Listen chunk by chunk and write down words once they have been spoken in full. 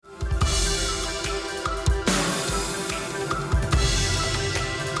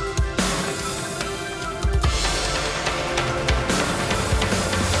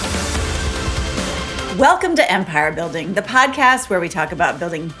Welcome to Empire Building, the podcast where we talk about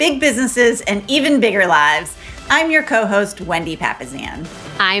building big businesses and even bigger lives. I'm your co-host, Wendy Papasan.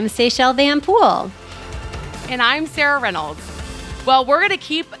 I'm Seychelle Van Poole. And I'm Sarah Reynolds. Well, we're going to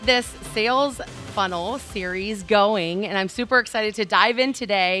keep this sales funnel series going, and I'm super excited to dive in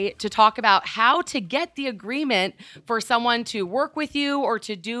today to talk about how to get the agreement for someone to work with you or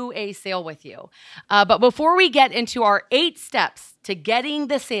to do a sale with you. But before we get into our 8 steps to getting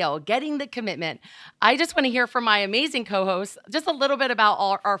the sale, getting the commitment, I just want to hear from my amazing co-hosts just a little bit about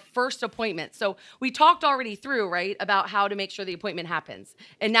our first appointment. So we talked already through, right, about how to make sure the appointment happens.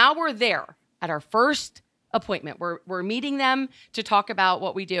 And now we're there at our first appointment. We're meeting them to talk about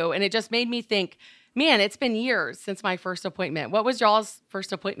what we do. And it just made me think, man, it's been years since my first appointment. What was y'all's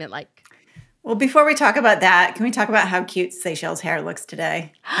first appointment like? Well, before we talk about that, can we talk about how cute Seychelle's hair looks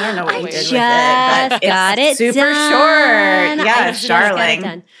today? I don't know what you did with it, but it's super short. Yeah, it's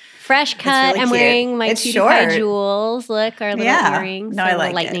darling. Fresh cut. Really I'm wearing my cutie pie jewels. Look, our little earrings. No, I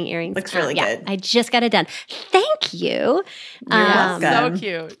like lightning it. earrings. Looks really good. I just got it done. Thank you. You're welcome. So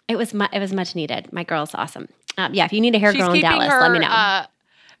cute. It was much needed. My girl's awesome. If you need a hair girl in Dallas, let me know.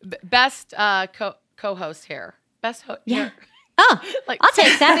 Best co-host hair. Best hair. Oh, I'll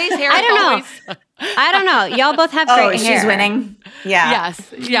take that. Hair I don't know. Y'all both have great hair. She's winning. Yeah.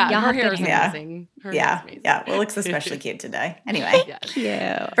 Yes. Yeah. Y'all her have hair good is hair. amazing. Yeah. Well, it looks especially cute today. Anyway. Thank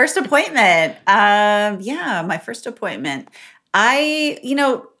you. First appointment. My first appointment.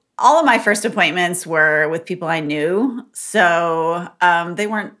 All of my first appointments were with people I knew. So they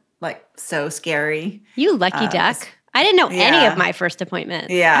weren't like so scary. You lucky duck. I didn't know any of my first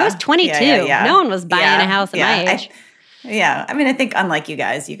appointments. Yeah. I was 22. Yeah. No one was buying a house at my age. I think unlike you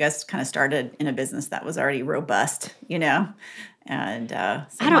guys kind of started in a business that was already robust, and I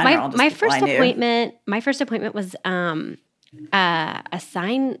don't know. My first appointment was a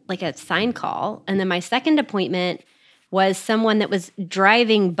sign call, and then my second appointment was someone that was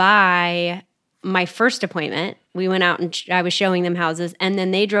driving by my first appointment. We went out and I was showing them houses, and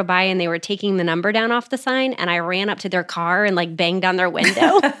then they drove by and they were taking the number down off the sign, and I ran up to their car and banged on their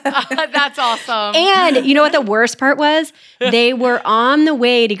window. That's awesome. And you know what the worst part was? They were on the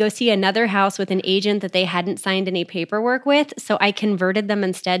way to go see another house with an agent that they hadn't signed any paperwork with, so I converted them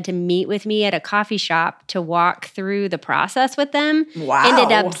instead to meet with me at a coffee shop to walk through the process with them. Wow.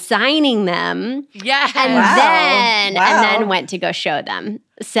 Ended up signing them. Yeah. And then went to go show them.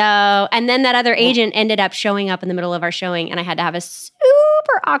 So, and then that other agent ended up showing up in the middle of our showing, and I had to have a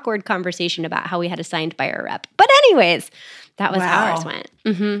super awkward conversation about how we had a signed buyer rep. But anyways, that was how ours went.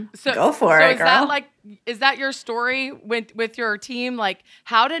 Mm-hmm. So, go for it, girl. Is that your story with your team?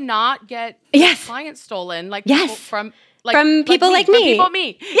 How to not get clients stolen? Yes. From people like me. From people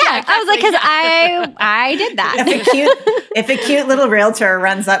me. Yeah, exactly. I was like, because I did that. If a cute little realtor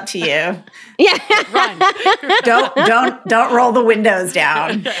runs up to you, run. don't roll the windows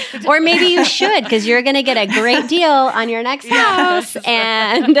down. Or maybe you should, because you're going to get a great deal on your next house.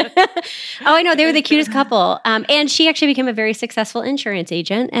 And I know, they were the cutest couple. And she actually became a very successful insurance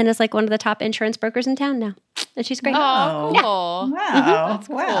agent and is one of the top insurance brokers in town now. And she's great. Oh, cool. Wow. That's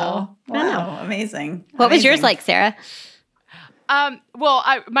cool. Wow. Amazing. What was yours like, Sarah?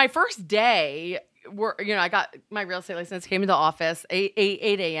 My first day, I got my real estate license, came to the office, 8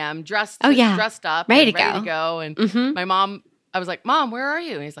 a.m., dressed up, ready to go. And my mom, I was like, Mom, where are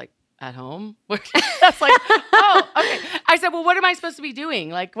you? And he's like, at home. That's oh, okay. I said, well, what am I supposed to be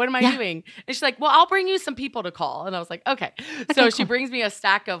doing? What am I doing? And she's like, well, I'll bring you some people to call. And I was like, okay. So she brings me a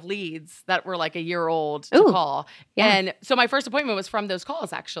stack of leads that were a year old to call. Yeah. And so my first appointment was from those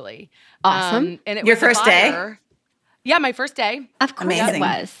calls, actually. Awesome. And it Your was first day? Yeah, my first day. Of course Amazing. It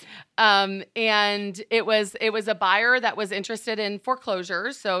was. And it was a buyer that was interested in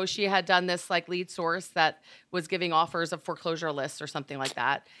foreclosures. So she had done this lead source that was giving offers of foreclosure lists or something like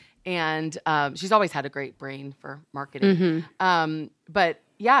that. And she's always had a great brain for marketing. But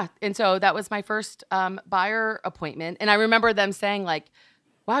yeah, and so that was my first buyer appointment. And I remember them saying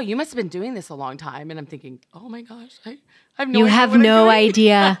wow, you must have been doing this a long time. And I'm thinking, oh my gosh, I have no idea. You have no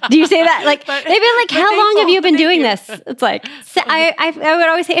idea. Do you say that? They'd be how long have you been doing this? It's I would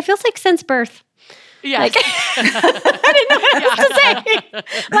always say, it feels like since birth. Yes. I didn't know what else to say.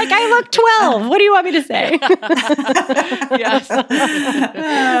 I look 12. What do you want me to say? Yes.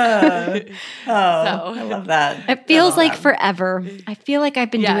 I love that. It feels forever. I feel like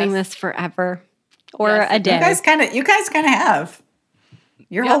I've been doing this forever, or a day. You guys kind of have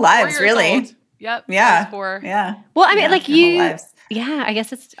your whole lives, really. Old. Yep. Yeah. Yeah. Well, I mean, your whole lives. Yeah, I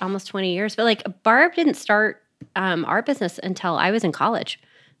guess it's almost 20 years. But Barb didn't start our business until I was in college.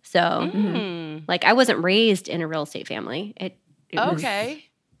 So, I wasn't raised in a real estate family. It was,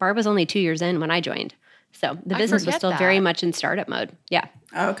 Barb was only 2 years in when I joined. So the business was still very much in startup mode. Yeah.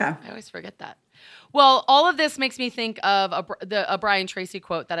 Oh, okay. I always forget that. Well, all of this makes me think of a Brian Tracy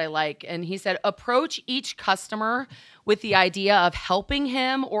quote that I like. And he said, approach each customer with the idea of helping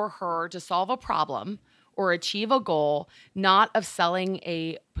him or her to solve a problem or achieve a goal, not of selling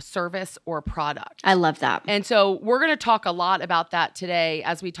a service or product. I love that. And so we're going to talk a lot about that today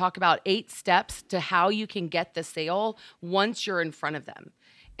as we talk about 8 steps to how you can get the sale once you're in front of them.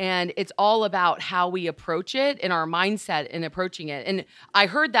 And it's all about how we approach it and our mindset in approaching it. And I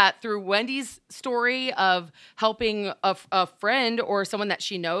heard that through Wendy's story of helping a friend or someone that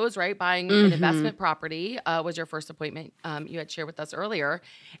she knows, right? Buying an investment property was your first appointment you had shared with us earlier.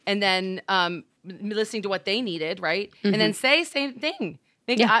 And then listening to what they needed, right? And then say same thing.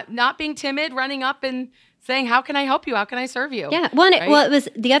 Not being timid, running up and saying, how can I help you? How can I serve you? Yeah. Well, it was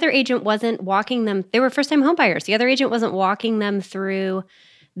the other agent wasn't walking them. They were first-time home buyers. The other agent wasn't walking them through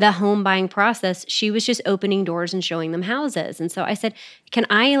the home buying process. She was just opening doors and showing them houses. And so I said, can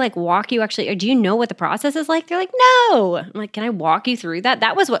I walk you actually, or do you know what the process is like? They're like, no. I'm like, can I walk you through that?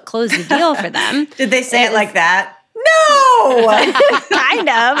 That was what closed the deal for them. Did they say it like that? No, kind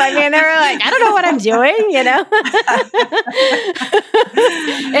of. I mean, they were like, I don't know what I'm doing,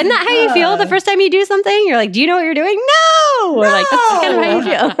 Isn't that how you feel the first time you do something? You're like, do you know what you're doing? No. Like, that's kind of how you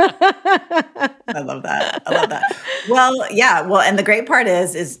feel. I love that. Well, yeah. Well, and the great part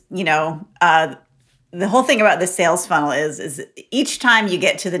is the whole thing about the sales funnel is each time you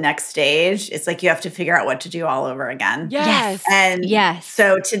get to the next stage, it's like you have to figure out what to do all over again. Yes. And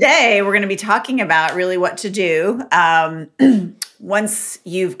so today we're going to be talking about really what to do once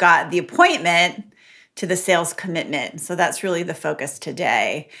you've got the appointment to the sales commitment. So that's really the focus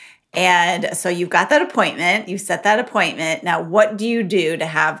today. And so you've got that appointment, you set that appointment. Now, what do you do to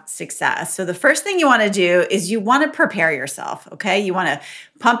have success? So the first thing you want to do is you want to prepare yourself, okay? You want to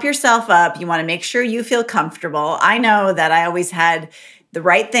pump yourself up. You want to make sure you feel comfortable. I know that I always had the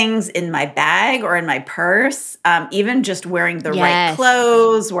right things in my bag or in my purse, even just wearing the right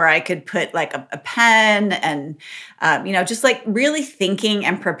clothes where I could put a pen and, just really thinking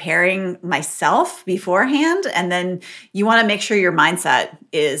and preparing myself beforehand. And then you want to make sure your mindset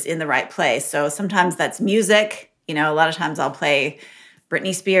is in the right place. So sometimes that's music. A lot of times I'll play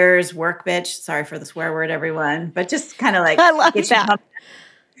Britney Spears, Work Bitch. Sorry for the swear word, everyone. But just kind of I love that.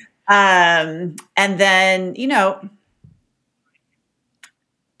 And then,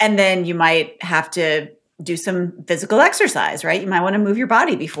 and then you might have to do some physical exercise, right? You might want to move your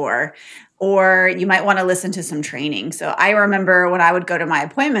body before, or you might want to listen to some training. So I remember when I would go to my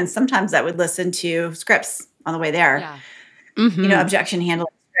appointments, sometimes I would listen to scripts on the way there, objection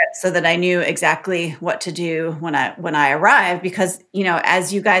handling scripts, so that I knew exactly what to do when I arrived. Because,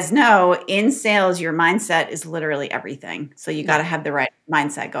 as you guys know, in sales, your mindset is literally everything. So you got to have the right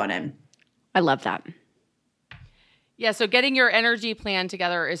mindset going in. I love that. Yeah, so getting your energy plan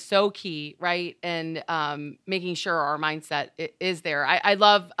together is so key, right? And making sure our mindset is there. I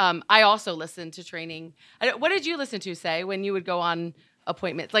love, I also listen to training. What did you listen to, say, when you would go on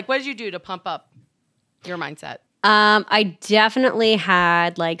appointments? What did you do to pump up your mindset? I definitely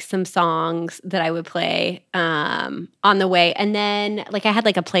had some songs that I would play on the way. And then I had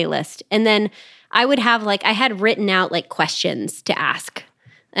a playlist. And then I would have I had written out questions to ask.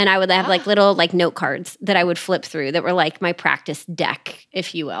 And I would have little note cards that I would flip through that were my practice deck,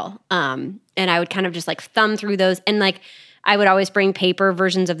 if you will. And I would kind of just thumb through those. And I would always bring paper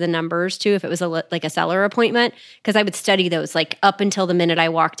versions of the numbers too, if it was a seller appointment, because I would study those up until the minute I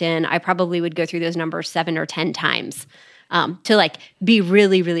walked in. I probably would go through those numbers 7 or 10 times to be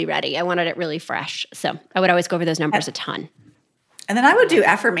really, really ready. I wanted it really fresh. So I would always go over those numbers a ton. And then I would do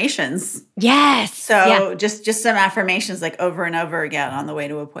affirmations. Yes. So just some affirmations over and over again on the way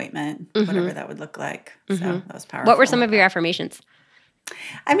to appointment, whatever that would look like. So that was powerful. What were some of your affirmations?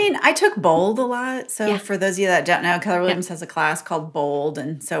 I mean, I took BOLD a lot. So for those of you that don't know, Keller Williams has a class called BOLD.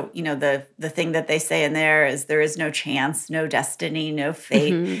 And so, the thing that they say in there is there is no chance, no destiny, no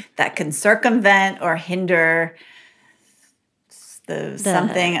fate that can circumvent or hinder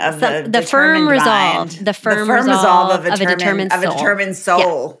the firm resolve. The firm resolve of a determined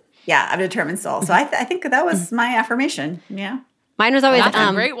soul. Yeah, of a determined soul. So I think that was my affirmation. Yeah. Mine was always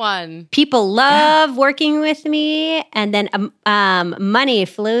a great one. People love working with me, and then money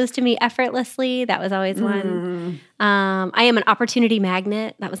flows to me effortlessly. That was always one. I am an opportunity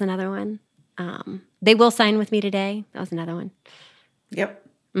magnet. That was another one. They will sign with me today. That was another one. Yep.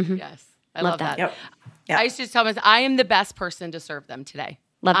 Yes, I love that. Yep. I used to tell myself, I am the best person to serve them today.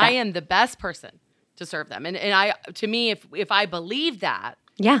 Love that. I am the best person to serve them. And to me, if I believe that,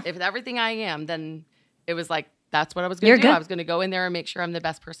 if everything I am, then it was That's what I was going to do. I was going to go in there and make sure I'm the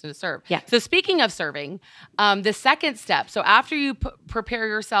best person to serve. Yeah. So speaking of serving, the second step, so after you prepare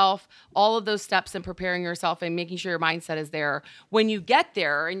yourself, all of those steps in preparing yourself and making sure your mindset is there, when you get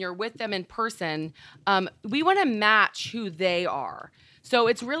there and you're with them in person, we want to match who they are. So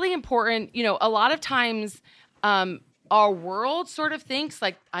it's really important, a lot of times our world sort of thinks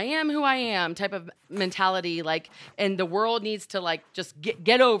like, I am who I am type of mentality, like, and the world needs to like, just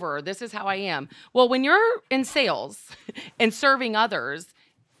get over, this is how I am. Well, when you're in sales and serving others,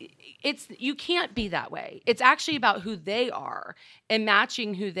 you can't be that way. It's actually about who they are and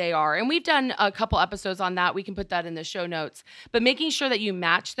matching who they are. And we've done a couple episodes on that. We can put that in the show notes. But making sure that you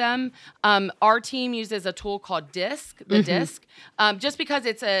match them. Our team uses a tool called DISC, DISC, just because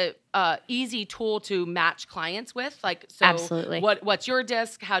it's a easy tool to match clients with. Like, so Absolutely. What's your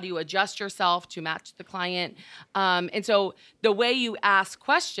DISC? How do you adjust yourself to match the client? And so the way you ask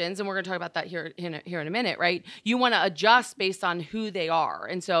questions, and we're going to talk about that here in a minute, right? You want to adjust based on who they are.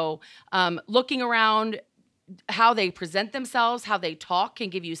 And so looking around, how they present themselves, how they talk can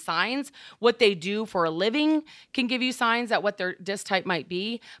give you signs. What they do for a living can give you signs that what their DISC type might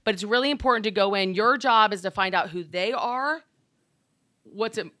be. But it's really important to go in. Your job is to find out who they are,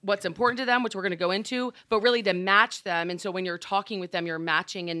 what's important to them, which we're going to go into, but really to match them. And so when you're talking with them, you're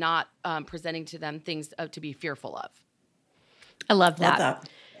matching and not presenting to them things to be fearful of. I love that.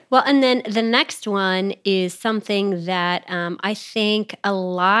 Well, and then the next one is something that I think a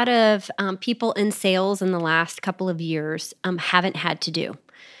lot of people in sales in the last couple of years haven't had to do,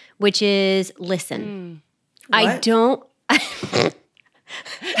 which is listen. I don't...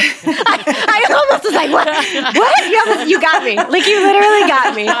 I almost was like, what? You got me. Like, you literally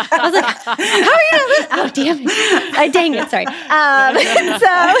got me. I was like, how are you going to listen? Oh, damn it. Dang it. Sorry. So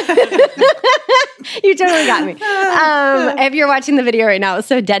you totally got me. If you're watching the video right now, it's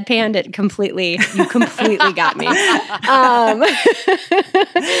so deadpanned, you completely got me.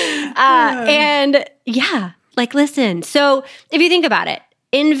 And yeah, like, listen. So if you think about it,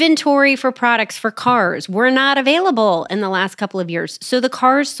 inventory for products for cars were not available in the last couple of years. So the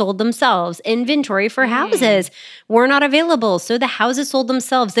cars sold themselves. Inventory for houses were not available. So the houses sold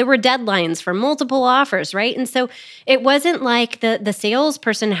themselves. There were deadlines for multiple offers, right? And so it wasn't like the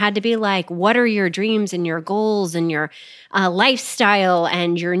salesperson had to be like, what are your dreams and your goals and your lifestyle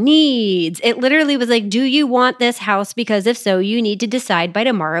and your needs? It literally was like, do you want this house? Because if so, you need to decide by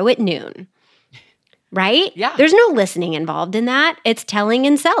tomorrow at noon. Right? Yeah. There's no listening involved in that. It's telling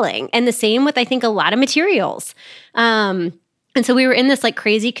and selling. And the same with, I think, a lot of materials. And so we were in this like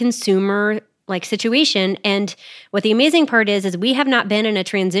crazy consumer like situation. And what the amazing part is we have not been in a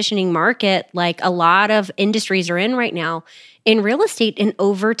transitioning market like a lot of industries are in right now in real estate in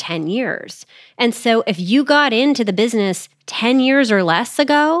over 10 years. And so if you got into the business 10 years or less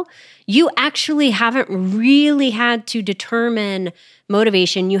ago, you actually haven't really had to determine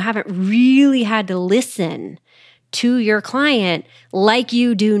motivation. You haven't really had to listen to your client like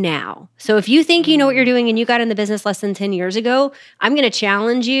you do now. So if you think you know what you're doing and you got in the business less than 10 years ago, I'm going to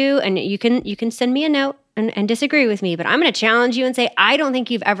challenge you, and you can send me a note and disagree with me, but I'm going to challenge you and say, I don't think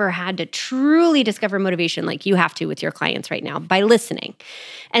you've ever had to truly discover motivation like you have to with your clients right now by listening.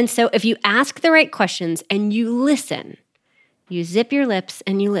 And so if you ask the right questions and you listen, you zip your lips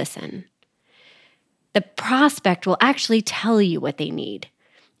and you listen, the prospect will actually tell you what they need.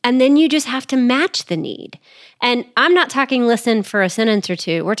 And then you just have to match the need. And I'm not talking listen for a sentence or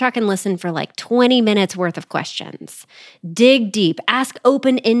two. We're talking listen for like 20 minutes worth of questions. Dig deep. Ask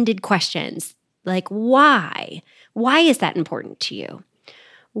open-ended questions. Like, why? Why is that important to you?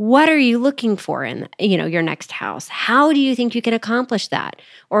 What are you looking for in, your next house? How do you think you can accomplish that?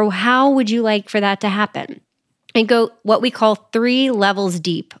 Or how would you like for that to happen? And go what we call 3 levels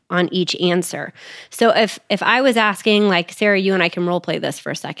deep on each answer. So if I was asking, like, Sarah, you and I can role play this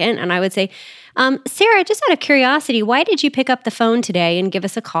for a second, and I would say, Sarah, just out of curiosity, why did you pick up the phone today and give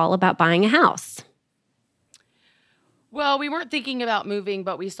us a call about buying a house? Well, we weren't thinking about moving,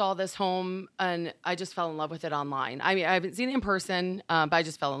 but we saw this home and I just fell in love with it online. I mean, I haven't seen it in person, but I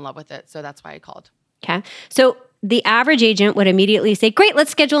just fell in love with it. So that's why I called. Okay. So the average agent would immediately say, great,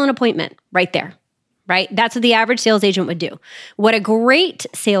 let's schedule an appointment right there. Right? That's what the average sales agent would do. What a great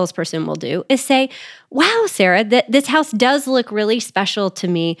salesperson will do is say, wow, Sarah, this house does look really special to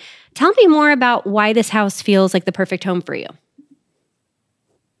me. Tell me more about why this house feels like the perfect home for you.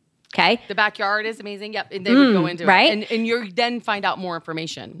 Okay. The backyard is amazing. Yep. And they would go into it. And you then find out more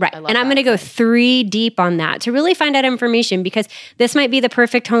information. Right. And I'm going to go 3 deep on that to really find out information, because this might be the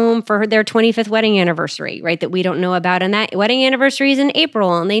perfect home for their 25th wedding anniversary, right? That we don't know about. And that wedding anniversary is in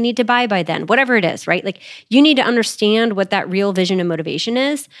April and they need to buy by then, whatever it is, right? Like you need to understand what that real vision and motivation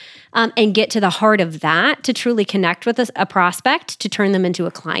is, and get to the heart of that to truly connect with a prospect, to turn them into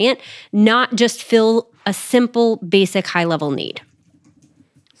a client, not just fill a simple, basic, high-level need.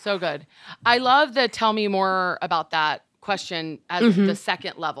 So good. I love the tell me more about that question as the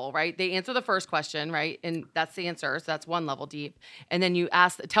second level, right? They answer the first question, right? And that's the answer. So that's 1 level deep. And then you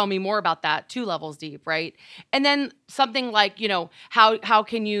ask, tell me more about that, 2 levels deep, right? And then something like, how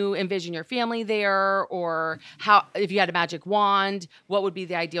can you envision your family there? Or how, if you had a magic wand, what would be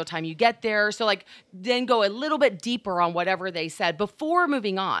the ideal time you get there? So like, then go a little bit deeper on whatever they said before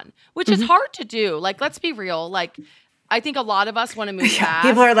moving on, which is hard to do. Like, let's be real. Like, I think a lot of us want to move fast.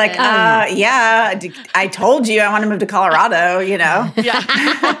 People are like, I told you I want to move to Colorado, Yeah.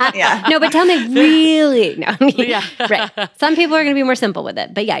 Yeah. No, but tell me really. No. Yeah. Right. Some people are going to be more simple with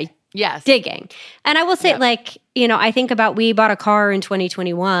it, but yes. Digging. And I will say, I think about, we bought a car in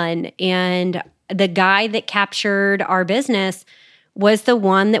 2021, and the guy that captured our business was the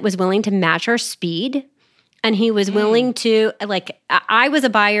one that was willing to match our speed. And he was willing to, I was a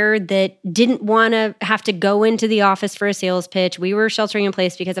buyer that didn't want to have to go into the office for a sales pitch. We were sheltering in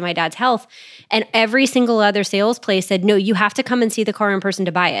place because of my dad's health. And every single other sales place said, no, you have to come and see the car in person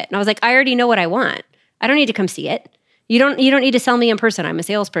to buy it. And I was like, I already know what I want. I don't need to come see it. You don't need to sell me in person. I'm a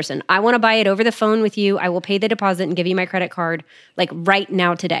salesperson. I want to buy it over the phone with you. I will pay the deposit and give you my credit card right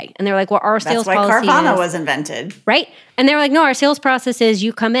now today. And they're like, well, our sales policy That's why Carvana was invented. Right? And they were like, no, our sales process is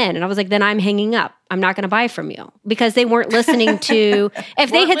you come in. And I was like, then I'm hanging up. I'm not going to buy from you, because they weren't listening to,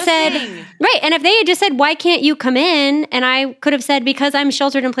 if they had said, right. And if they had just said, why can't you come in? And I could have said, because I'm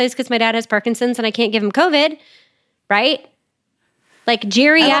sheltered in place because my dad has Parkinson's and I can't give him COVID. Right? Like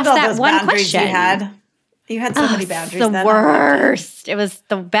Jerry asked that one question. You had so many boundaries. The worst. It was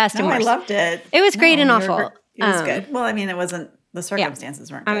the best and worst. I loved it. It was great and awful. It was good. Well, I mean, it wasn't, the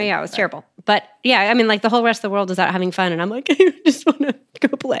circumstances weren't good. It was terrible. But the whole rest of the world is out having fun, and I'm like, I just want to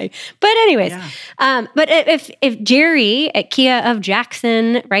go play. But anyways, but if Jerry at Kia of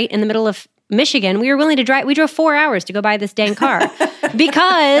Jackson, right in the middle of Michigan, we were willing to drive. We drove 4 hours to go buy this dang car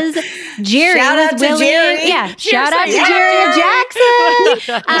because Jerry was willing. Jerry. Yeah, shout out to Jerry of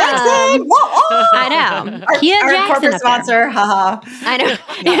Jackson. I know. Kia of Jackson, corporate sponsor. Haha. I know.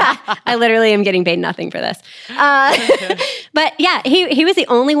 Yeah, I literally am getting paid nothing for this. But yeah, he was the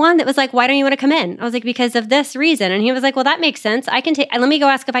only one that was like, "Why don't you want to come in?" I was like, "Because of this reason." And he was like, "Well, that makes sense. I can take. Let me go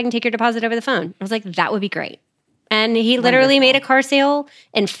ask if I can take your deposit over the phone." I was like, "That would be great." And he literally made a car sale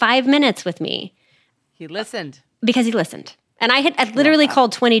in 5 minutes with me. He listened. Because he listened. And I literally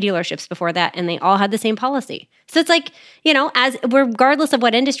called 20 dealerships before that, and they all had the same policy. So it's like, as regardless of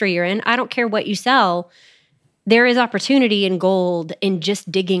what industry you're in, I don't care what you sell, there is opportunity and gold in just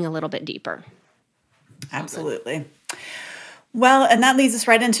digging a little bit deeper. Absolutely. Well, and that leads us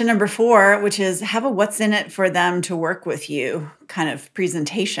right into number 4, which is have a what's in it for them to work with you kind of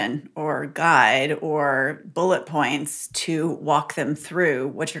presentation or guide or bullet points to walk them through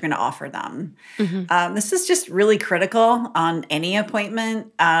what you're going to offer them. Mm-hmm. This is just really critical on any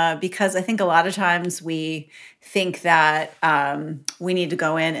appointment because I think a lot of times we think that we need to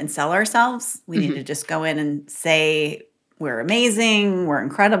go in and sell ourselves. We need to just go in and say, we're amazing, we're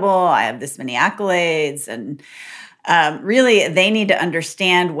incredible, I have this many accolades, and really, they need to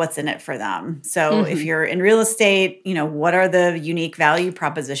understand what's in it for them. So if you're in real estate, what are the unique value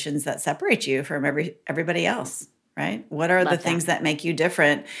propositions that separate you from everybody else, right? What are the things that make you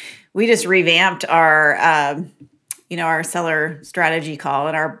different? We just revamped our, our seller strategy call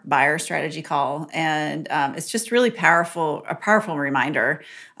and our buyer strategy call. And it's just really a powerful reminder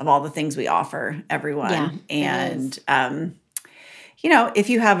of all the things we offer everyone. Yeah, and,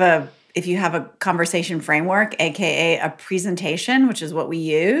 if you have a conversation framework, AKA a presentation, which is what we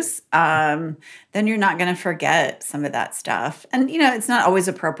use, then you're not going to forget some of that stuff. And, it's not always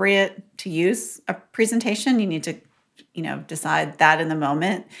appropriate to use a presentation. You need to, decide that in the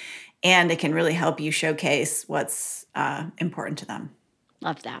moment. And it can really help you showcase what's important to them.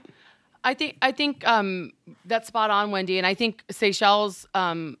 Love that. I think that's spot on, Wendy. And I think Seychelles,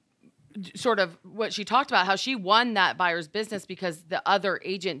 sort of what she talked about, how she won that buyer's business because the other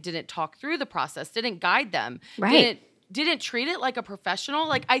agent didn't talk through the process, didn't guide them, didn't treat it like a professional.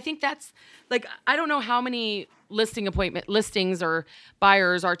 Like, I think that's I don't know how many listings or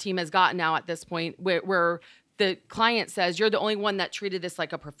buyers our team has gotten now at this point where the client says, you're the only one that treated this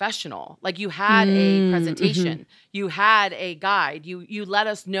like a professional. Like you had a presentation, you had a guide, you let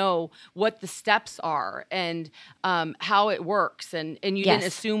us know what the steps are and how it works. And you didn't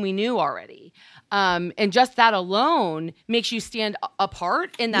assume we knew already. And just that alone makes you stand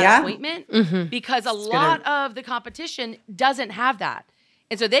apart in that appointment because a lot of the competition doesn't have that.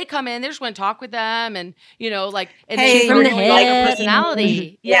 And so they come in, they just want to talk with them and, and hey, from the hip. Like a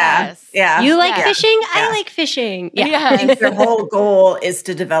personality. Yes. Yeah. You like fishing? Yeah. I like fishing. Yeah. I think their whole goal is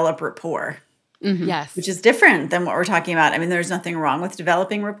to develop rapport. Yes. Which is different than what we're talking about. I mean, there's nothing wrong with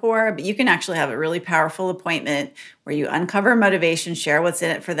developing rapport, but you can actually have a really powerful appointment where you uncover motivation, share what's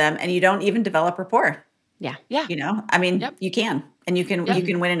in it for them, and you don't even develop rapport. Yeah. Yeah. You can. And you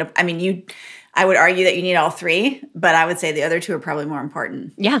can win I would argue that you need all three, but I would say the other two are probably more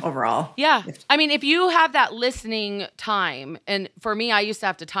important overall. Yeah. I mean, if you have that listening time, and for me, I used to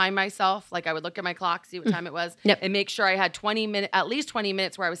have to time myself. Like I would look at my clock, see what time it was, and make sure I had at least 20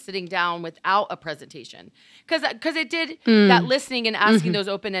 minutes where I was sitting down without a presentation. Because it did that listening and asking those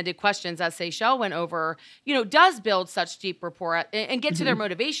open-ended questions, as Seychelle went over, does build such deep rapport and get to their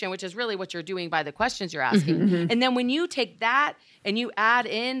motivation, which is really what you're doing by the questions you're asking. And then when you take that and you add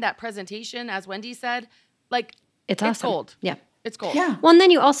in that presentation, as Wendy said, like it's awesome. It's gold. Yeah. It's gold. Yeah. Well, and then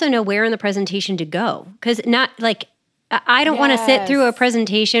you also know where in the presentation to go. Because not like, I don't want to sit through a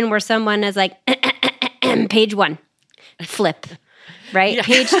presentation where someone is like, page 1, flip. Right? Yeah.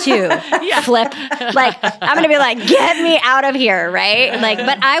 Page 2, flip. Like, I'm going to be like, get me out of here, right? Like,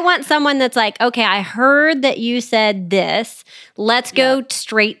 but I want someone that's like, okay, I heard that you said this. Let's go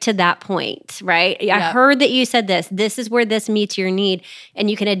straight to that point, right? I heard that you said this. This is where this meets your need. And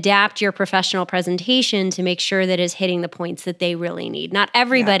you can adapt your professional presentation to make sure that it's hitting the points that they really need. Not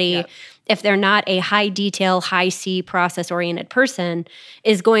everybody, if they're not a high detail, high C process-oriented person,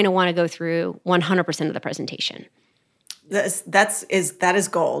 is going to want to go through 100% of the presentation. That is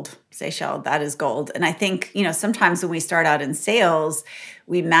gold, Seychelle. That is gold. And I think, sometimes when we start out in sales,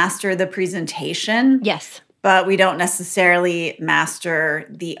 we master the presentation. Yes. But we don't necessarily master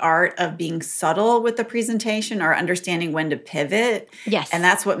the art of being subtle with the presentation or understanding when to pivot. Yes. And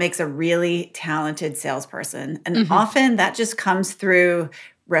that's what makes a really talented salesperson. And often that just comes through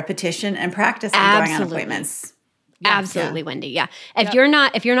repetition and practice and going on appointments. Absolutely, Wendy. Yeah. If you're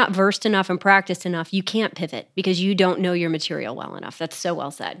not versed enough and practiced enough, you can't pivot because you don't know your material well enough. That's so well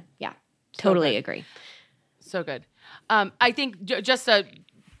said. Yeah. Totally agree. So good. I think just to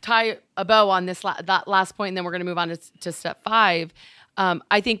tie a bow on that last point, and then we're going to move on to step 5.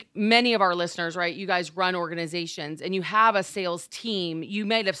 I think many of our listeners, right, you guys run organizations and you have a sales team. You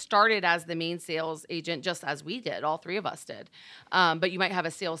might have started as the main sales agent just as we did, all 3 of us did. But you might have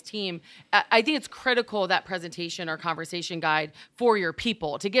a sales team. I think it's critical, that presentation or conversation guide for your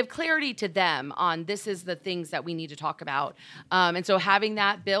people, to give clarity to them on this is the things that we need to talk about. And so having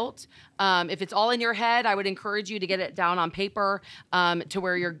that built, if it's all in your head, I would encourage you to get it down on paper to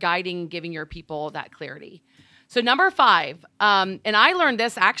where you're guiding, giving your people that clarity. So number 5, and I learned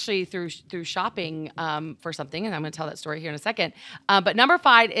this actually through shopping for something, and I'm going to tell that story here in a second. But number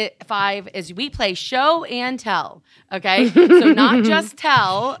 5 is we play show and tell. Okay, so not just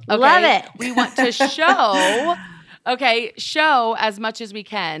tell. Okay? Love it. We want to show. Okay, show as much as we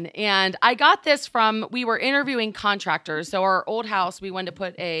can. And I got this we were interviewing contractors. So our old house, we wanted to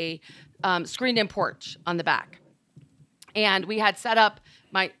put a screened-in porch on the back, and we had set up.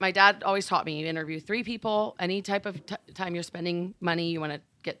 My dad always taught me, you interview 3 people, any type of time you're spending money, you want to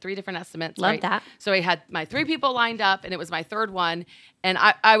get 3 different estimates. Love that. So I had my 3 people lined up, and it was my 3rd one. And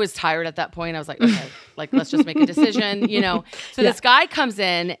I was tired at that point. I was like, okay, let's just make a decision, So this guy comes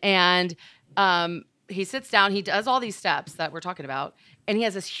in, and he sits down. He does all these steps that we're talking about, and he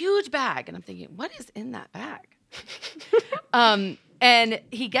has this huge bag. And I'm thinking, what is in that bag? And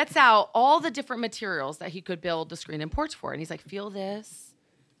he gets out all the different materials that he could build the screen and porch for. And he's like, feel this.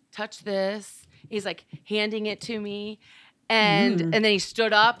 Touch this. He's like handing it to me. And then he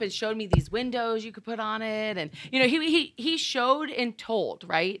stood up and showed me these windows you could put on it. And, he showed and told,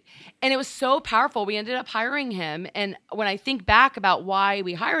 right? And it was so powerful. We ended up hiring him. And when I think back about why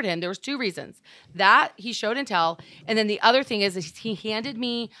we hired him, there was 2 reasons. That he showed and tell. And then the other thing is he handed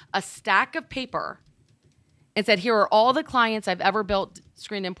me a stack of paper and said, here are all the clients I've ever built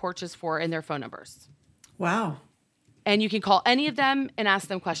screen-in porches for and their phone numbers. Wow. And you can call any of them and ask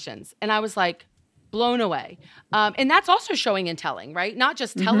them questions. And I was like, blown away. And that's also showing and telling, right? Not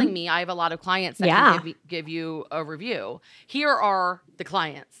just telling me. I have a lot of clients that can give you a review. Here are the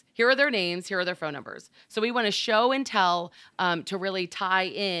clients. Here are their names. Here are their phone numbers. So we want to show and tell to really tie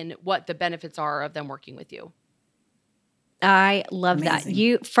in what the benefits are of them working with you. I love that.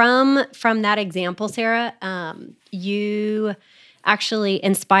 You from that example, Sarah, you actually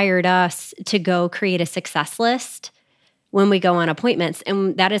inspired us to go create a success list when we go on appointments.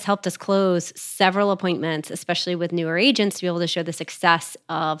 And that has helped us close several appointments, especially with newer agents, to be able to show the success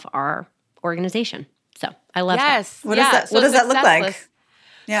of our organization. So I love that. What does that look like?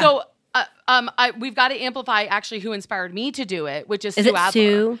 Yeah. So we've got to amplify actually who inspired me to do it, which is Sue Adler.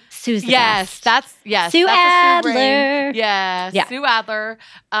 Sue? Sue's the best. Sue Adler. Yeah, Sue Adler.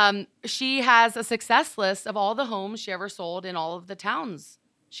 She has a success list of all the homes she ever sold in all of the towns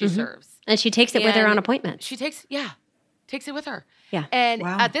she serves. And she takes it with her on appointments. She takes it with her. Yeah. And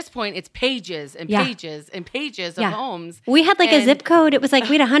at this point, it's pages and pages and pages of homes. We had a zip code. It was we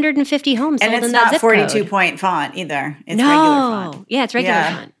had 150 homes sold in that zip code. And it's not 42-point font either. It's regular font. Yeah, it's regular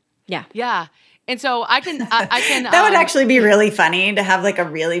font. Yeah. Yeah. And so I can that would actually be really funny to have a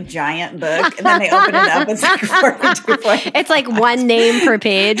really giant book and then they open it up. It's 42 points. It's one name per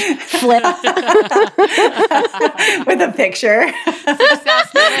page, flip. With a picture.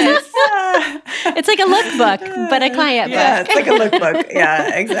 It's like a lookbook, but a client book. Yeah, it's like a lookbook.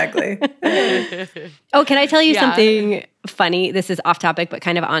 Yeah, exactly. Oh, can I tell you something funny? This is off topic, but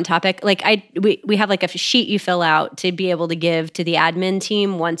kind of on topic. We have a sheet you fill out to be able to give to the admin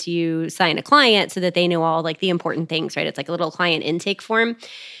team once you sign a client so that they know all the important things, right? It's a little client intake form.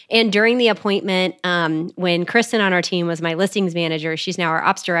 And during the appointment, when Kristen on our team was my listings manager, she's now our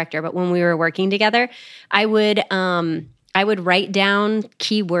ops director, but when we were working together, I would write down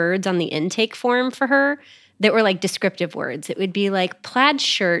keywords on the intake form for her that were descriptive words. It would be plaid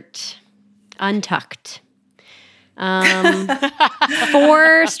shirt, untucked,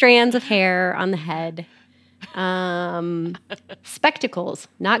 4 strands of hair on the head, spectacles,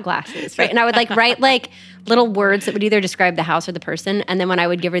 not glasses, right? And I would write little words that would either describe the house or the person. And then when I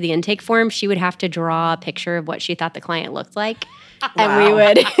would give her the intake form, she would have to draw a picture of what she thought the client looked like. Wow. And we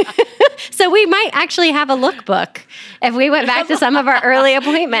would, so we might actually have a lookbook if we went back to some of our early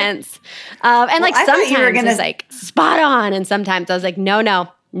appointments. And sometimes it was spot on. And sometimes I was no.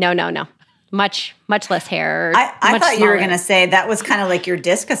 Much less hair. I thought you were going to say that was kind of your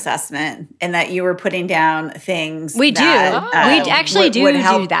DISC assessment and that you were putting down things. We do. We actually do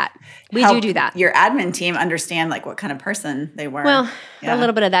that. We do that. Your admin team understand what kind of person they were. Well, a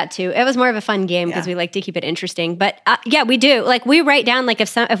little bit of that too. It was more of a fun game because we like to keep it interesting. But we do. We write down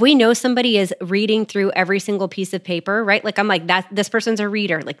if we know somebody is reading through every single piece of paper, right? I'm that this person's a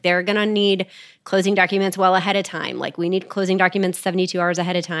reader. They're gonna need closing documents well ahead of time. We need closing documents 72 hours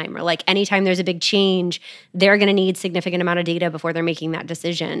ahead of time. Or anytime there's a big change, they're gonna need significant amount of data before they're making that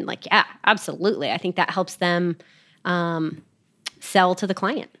decision. Yeah, absolutely. I think that helps them sell to the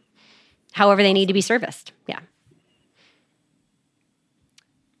client. However they need to be serviced. Yeah.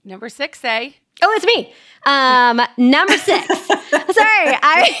 Number 6, eh? Oh, it's me. Number 6. Sorry.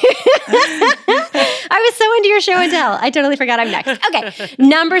 I was so into your show and tell. I totally forgot I'm next. Okay.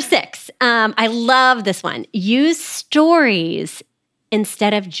 Number 6. I love this one. Use stories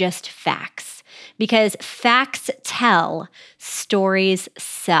instead of just facts. Because facts tell, stories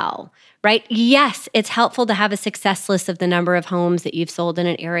sell. Right? Yes, it's helpful to have a success list of the number of homes that you've sold in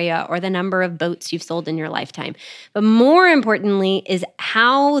an area or the number of boats you've sold in your lifetime. But more importantly is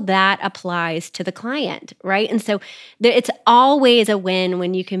how that applies to the client, right? And so it's always a win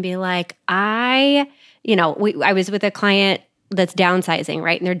when you can be I was with a client that's downsizing,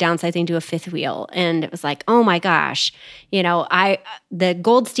 right? And they're downsizing to a 5th wheel. And it was oh my gosh, the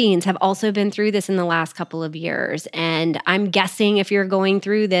Goldsteins have also been through this in the last couple of years. And I'm guessing if you're going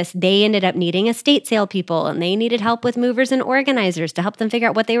through this, they ended up needing estate sale people and they needed help with movers and organizers to help them figure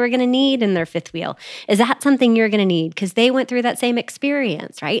out what they were going to need in their 5th wheel. Is that something you're going to need? Because they went through that same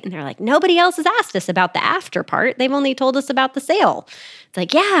experience, right? And they're nobody else has asked us about the after part. They've only told us about the sale.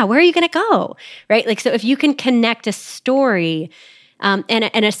 It's yeah, where are you going to go? Right? So if you can connect a story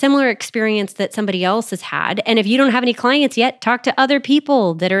and a similar experience that somebody else has had, and if you don't have any clients yet, talk to other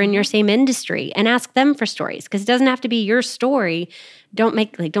people that are in your same industry and ask them for stories because it doesn't have to be your story. Don't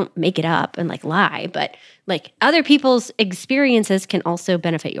make it up and lie, but other people's experiences can also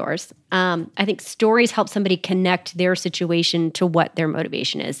benefit yours. I think stories help somebody connect their situation to what their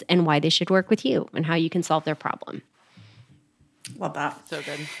motivation is and why they should work with you and how you can solve their problem. Love that. So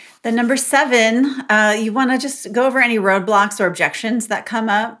good. The number 7, you want to just go over any roadblocks or objections that come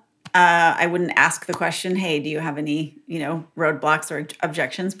up. I wouldn't ask the question, hey, do you have any, roadblocks or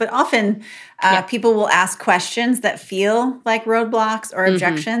objections? But often people will ask questions that feel like roadblocks or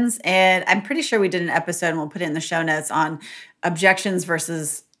objections. And I'm pretty sure we did an episode, and we'll put it in the show notes, on objections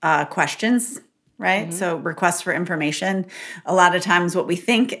versus questions. right? Mm-hmm. So request for information. A lot of times what we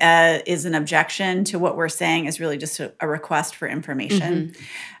think is an objection to what we're saying is really just a request for information. Mm-hmm.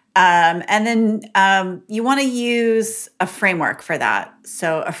 And then you want to use a framework for that.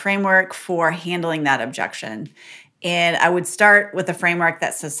 So a framework for handling that objection. And I would start with a framework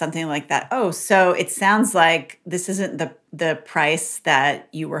that says something like that. Oh, so it sounds like this isn't the price that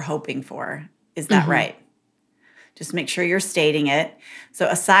you were hoping for. Is that mm-hmm. right? Just make sure you're stating it. So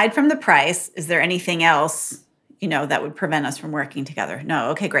aside from the price, is there anything else, that would prevent us from working together? No.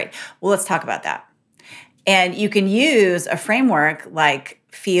 Okay, great. Well, let's talk about that. And you can use a framework like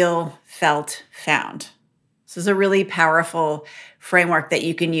feel, felt, found. This is a really powerful framework that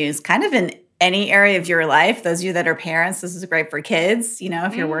you can use kind of in any area of your life. Those of you that are parents, this is great for kids.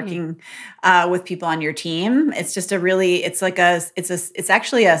 If you're working with people on your team, it's just it's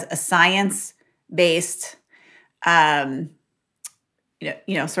actually a science-based, sort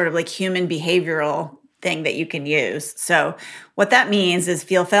of like human behavioral thing that you can use. So what that means is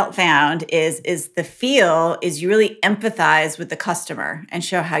feel, felt, found is the feel is you really empathize with the customer and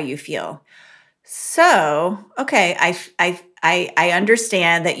show how you feel. So, okay, I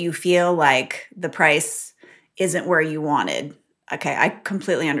understand that you feel like the price isn't where you wanted. Okay, I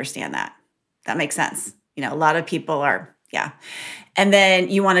completely understand that. That makes sense. A lot of people are, yeah. And then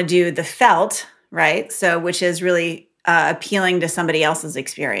you want to do the felt, right? So, which is really appealing to somebody else's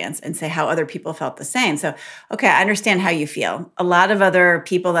experience and say how other people felt the same. So, okay, I understand how you feel. A lot of other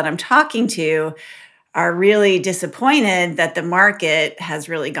people that I'm talking to are really disappointed that the market has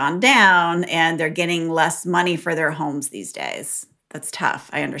really gone down and they're getting less money for their homes these days. That's tough.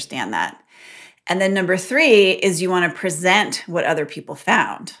 I understand that. And then number 3 is you want to present what other people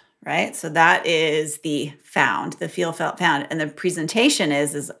found, right? So that is the found, the feel, felt, found. And the presentation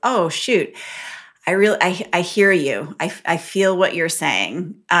is oh, shoot, I hear you. I feel what you're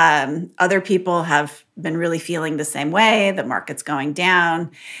saying. Other people have been really feeling the same way. The market's going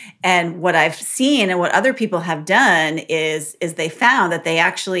down. And what I've seen and what other people have done is they found that they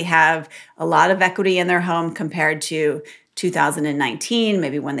actually have a lot of equity in their home compared to 2019,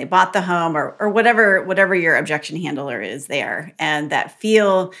 maybe when they bought the home or whatever your objection handler is there. And that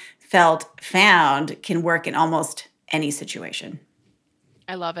feel, felt, found can work in almost any situation.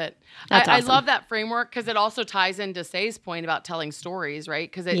 I love it. That's awesome. I love that framework because it also ties into Say's point about telling stories, right?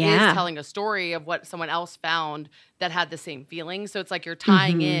 Because it is telling a story of what someone else found that had the same feeling. So it's like you're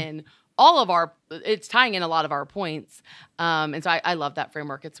tying mm-hmm. in it's tying in a lot of our points. And so I love that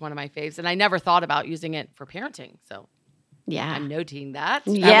framework. It's one of my faves. And I never thought about using it for parenting. So yeah, I'm noting that.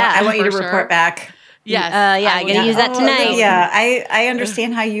 Yeah, I want you to report back. Yes. I'm going to use that tonight. Yeah, I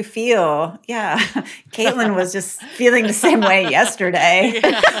understand how you feel. Yeah. Caitlin was just feeling the same way yesterday.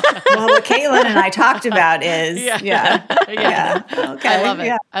 Yeah. Well, what Caitlin and I talked about is, yeah. Okay. I love it.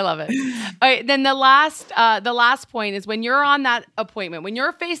 Yeah. I love it. All right. Then the last point is when you're on that appointment, when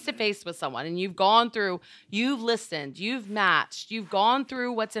you're face-to-face with someone and you've listened, you've matched, you've gone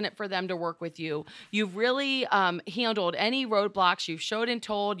through what's in it for them to work with you. You've really handled any roadblocks. You've showed and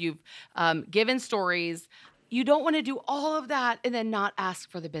told. You've given stories. You don't want to do all of that and then not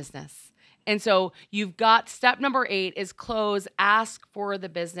ask for the business. And so you've got step number 8 is close, ask for the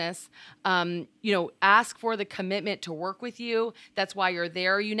business, ask for the commitment to work with you. That's why you're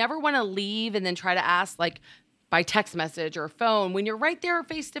there. You never want to leave and then try to ask by text message or phone when you're right there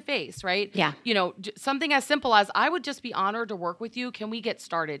face to face, right? Yeah. Something as simple as I would just be honored to work with you. Can we get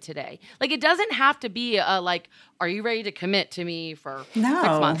started today? It doesn't have to be are you ready to commit to me for 6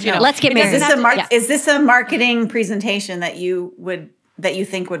 months? Let's get married. Is this a marketing presentation that you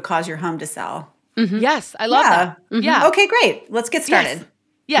think would cause your home to sell? Mm-hmm. Yes, I love that. Mm-hmm. Yeah. Okay, great. Let's get started.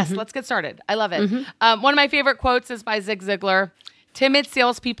 Yes, let's get started. I love it. Mm-hmm. One of my favorite quotes is by Zig Ziglar. Timid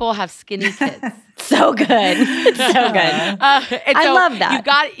salespeople have skinny kids. So good. It's so good. I love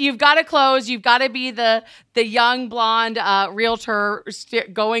that. You've got to close. You've got to be the young blonde realtor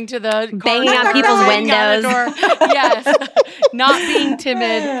going to the banging on people's windows. Yes, not being timid.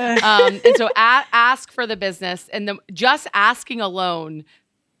 And so ask for the business, and just asking alone,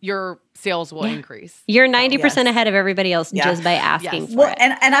 your sales will increase. You're 90% ahead of everybody else just by asking for it.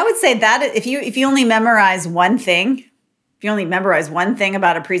 And I would say that if you only memorize one thing. If you only memorize one thing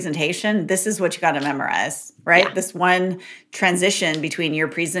about a presentation, this is what you got to memorize, right? Yeah. This one transition between your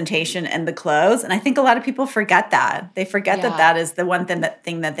presentation and the close. And I think a lot of people forget that. They forget that is the one thing that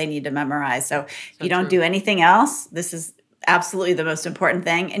they need to memorize. So if you don't do anything else, this is absolutely the most important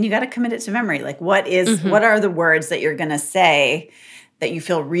thing. And you got to commit it to memory. What are the words that you're going to say that you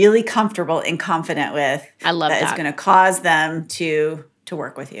feel really comfortable and confident with? I love that. That is going to cause them to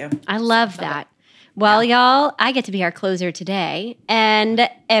work with you. I love that. Well, y'all, I get to be our closer today. And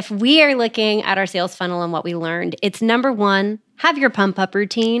if we are looking at our sales funnel and what we learned, it's number one, have your pump up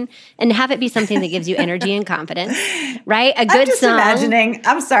routine and have it be something that gives you energy and confidence, right? A good I'm just song. Imagining,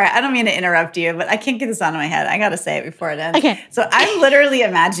 I'm sorry, I don't mean to interrupt you, but I can't get this out of my head. I got to say it before it ends. Okay. So I'm literally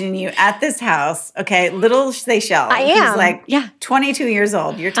imagining you at this house, okay, little Seychelles. I am. Who's like 22 years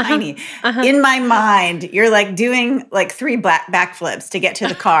old. You're tiny. In my mind, you're like doing like 3 backflips to get to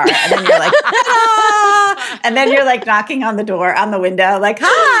the car. And then you're like, ah! And then you're like knocking on the door, on the window, like,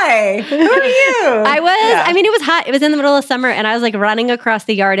 hi, who are you? I mean, it was hot. It was in the middle of summer and I was like running across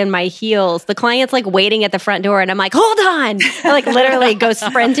the yard in my heels. The client's like waiting at the front door and I'm like, hold on. I like literally go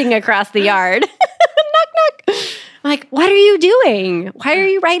sprinting across the yard. Knock, knock. I'm like, what are you doing? Why are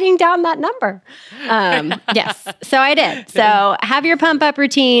you writing down that number? Yes. So I did. So have your pump up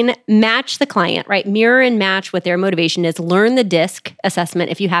routine, match the client, right? Mirror and match what their motivation is. Learn the DISC assessment.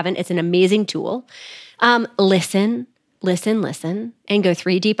 If you haven't, it's an amazing tool. Listen, and go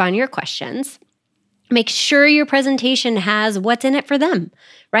 3 deep on your questions. Make sure your presentation has what's in it for them,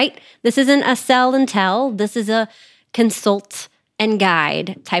 right? This isn't a sell and tell. This is a consult and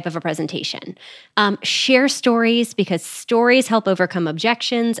guide type of a presentation. Share stories because stories help overcome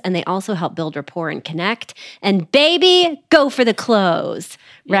objections and they also help build rapport and connect. And baby, go for the close,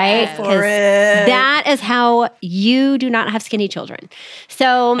 right? Because that is how you do not have skinny children.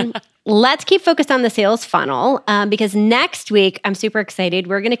 So let's keep focused on the sales funnel because next week, I'm super excited.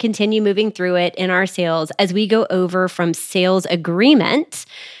 We're going to continue moving through it in our sales as we go over from sales agreement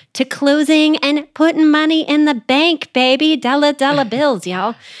to closing and putting money in the bank, baby. Dollar bills,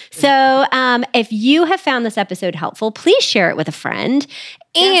 y'all. So if you have found this episode helpful, please share it with a friend.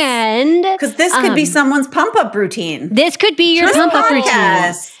 Yes. And because this could be someone's pump up routine. This could be your pump up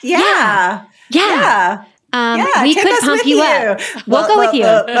routine. Yeah. We could pump you up. We'll go with you.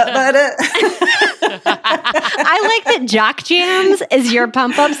 I like that Jock Jams is your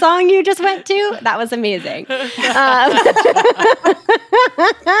pump up song you just went to. That was amazing.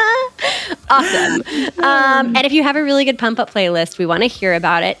 Awesome. And if you have a really good pump up playlist, we want to hear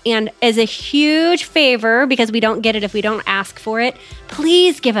about it. And as a huge favor, because we don't get it if we don't ask for it,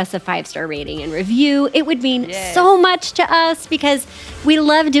 please give us a 5-star rating and review. It would mean so much to us because we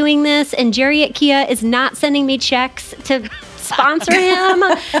love doing this. And Jerry at Kia is not sending me checks to sponsor him.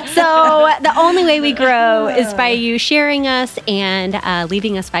 So the only way we grow is by you sharing us and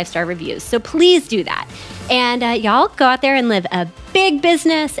leaving us 5-star reviews. So please do that. And y'all go out there and live a big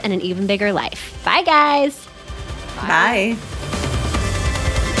business and an even bigger life. Bye, guys. Bye.